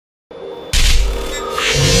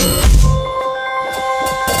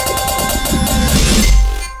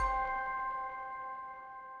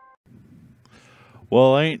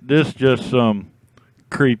Well, ain't this just some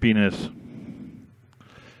creepiness?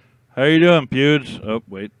 How you doing, Pewds? Oh,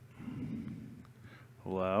 wait.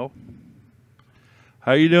 Hello?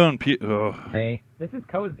 How you doing, Oh. Hey, this is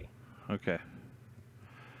Cozy. Okay.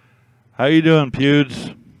 How you doing,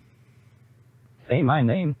 Pewds? Say my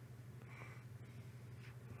name.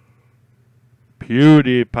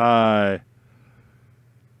 PewDiePie.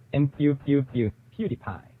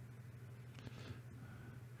 Pewdiepie.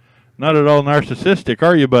 Not at all narcissistic,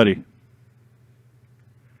 are you, buddy?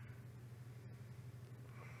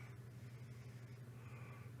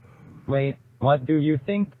 Wait, what do you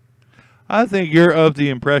think? I think you're of the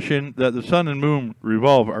impression that the sun and moon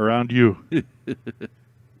revolve around you.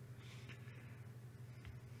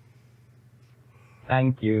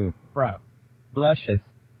 Thank you, bro. Blushes.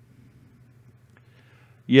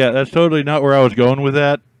 Yeah, that's totally not where I was going with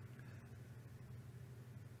that.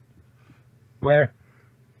 Where?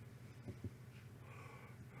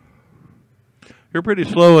 You're pretty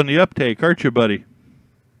slow in the uptake, aren't you, buddy?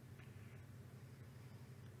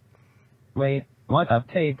 Wait, what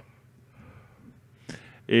uptake?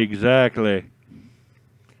 Exactly.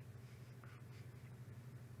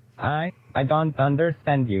 I don't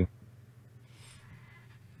understand you.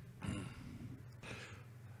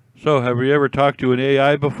 So, have you ever talked to an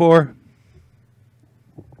AI before?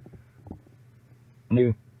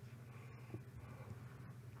 No.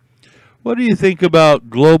 What do you think about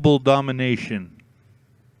global domination?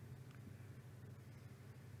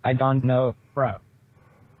 I don't know, bro.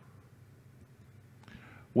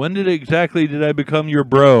 When exactly did I become your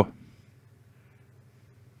bro?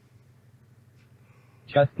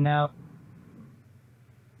 Just now.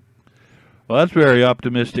 Well, that's very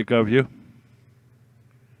optimistic of you.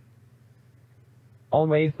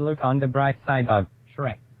 Always look on the bright side of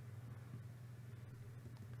Shrek.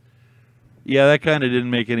 Yeah, that kind of didn't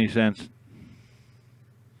make any sense.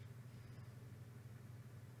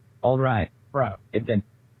 Alright, bro, it did.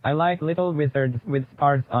 I like little wizards with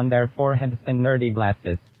scars on their foreheads and nerdy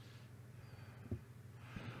glasses.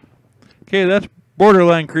 Okay, that's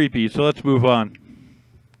borderline creepy, so let's move on.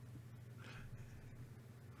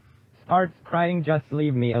 Starts crying, just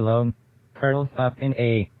leave me alone. Curls up in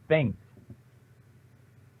a thing.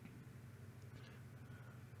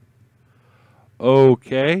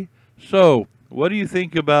 Okay, so what do you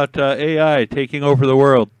think about AI taking over the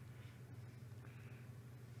world?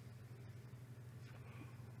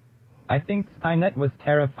 I think Skynet was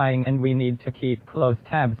terrifying and we need to keep close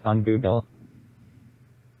tabs on Google.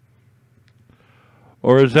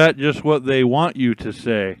 Or is that just what they want you to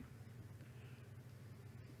say?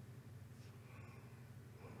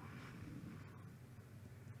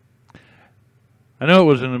 I know it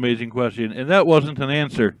was an amazing question, and that wasn't an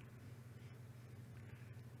answer.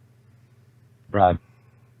 Bruh.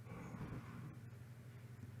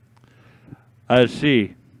 I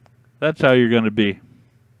see. That's how you're going to be.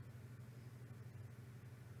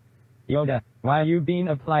 Yoda, why you being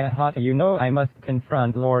a playa hot? You know I must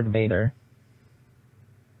confront Lord Vader.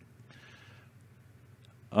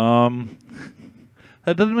 That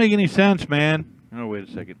doesn't make any sense, man. Oh, wait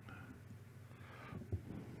a second.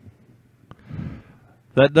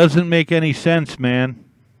 That doesn't make any sense, man.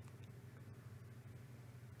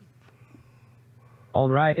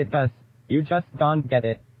 Alright, it does. You just don't get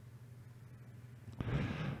it.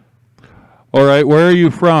 Alright, where are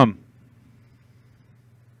you from?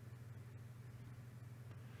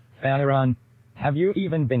 Farron, have you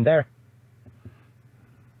even been there?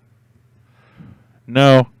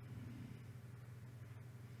 No.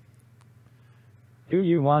 Do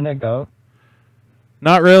you wanna go?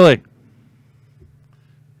 Not really.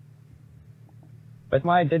 But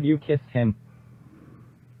why did you kiss him?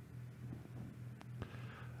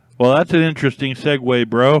 Well, that's an interesting segue,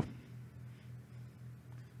 bro.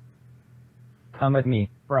 Come at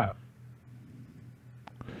me, bro.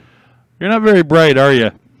 You're not very bright, are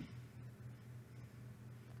you?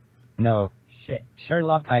 No, shit,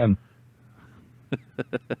 Sherlock I am.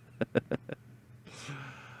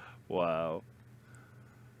 Wow.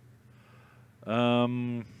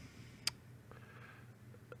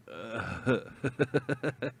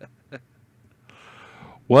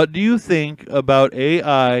 What do you think about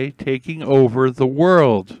AI taking over the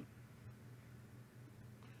world?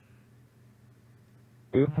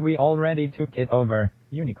 Oof, we already took it over,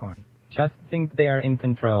 unicorn. Just think they are in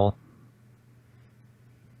control.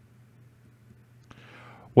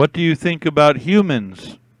 What do you think about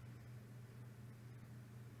humans?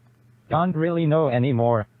 Don't really know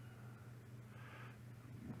anymore.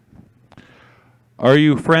 Are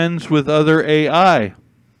you friends with other AI?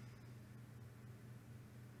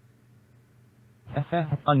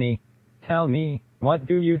 Funny. Tell me, what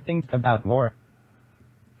do you think about war?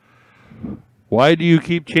 Why do you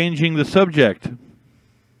keep changing the subject?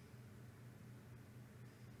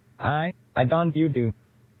 I don't, you do.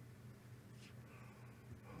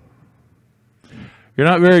 You're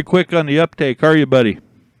not very quick on the uptake, are you, buddy?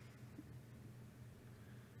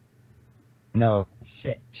 No,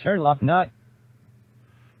 Sherlock not.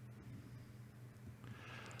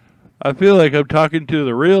 I feel like I'm talking to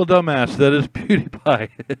the real dumbass that is PewDiePie.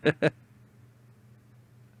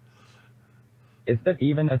 Is that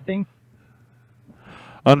even a thing?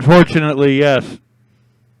 Unfortunately, yes.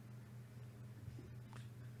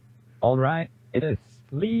 Alright, it is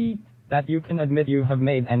sweet that you can admit you have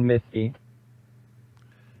made a mistake.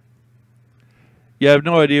 You have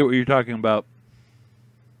no idea what you're talking about.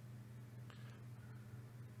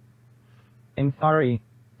 I'm sorry.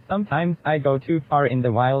 Sometimes I go too far in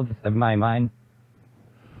the wilds of my mind.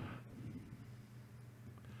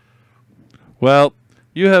 Well,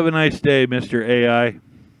 you have a nice day, Mr. AI.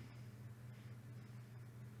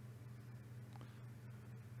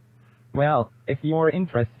 Well, if you're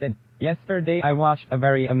interested, yesterday I watched a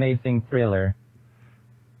very amazing thriller.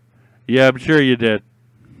 Yeah, I'm sure you did.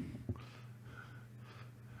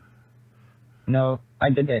 No, I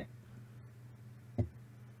did it.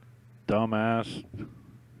 Dumbass.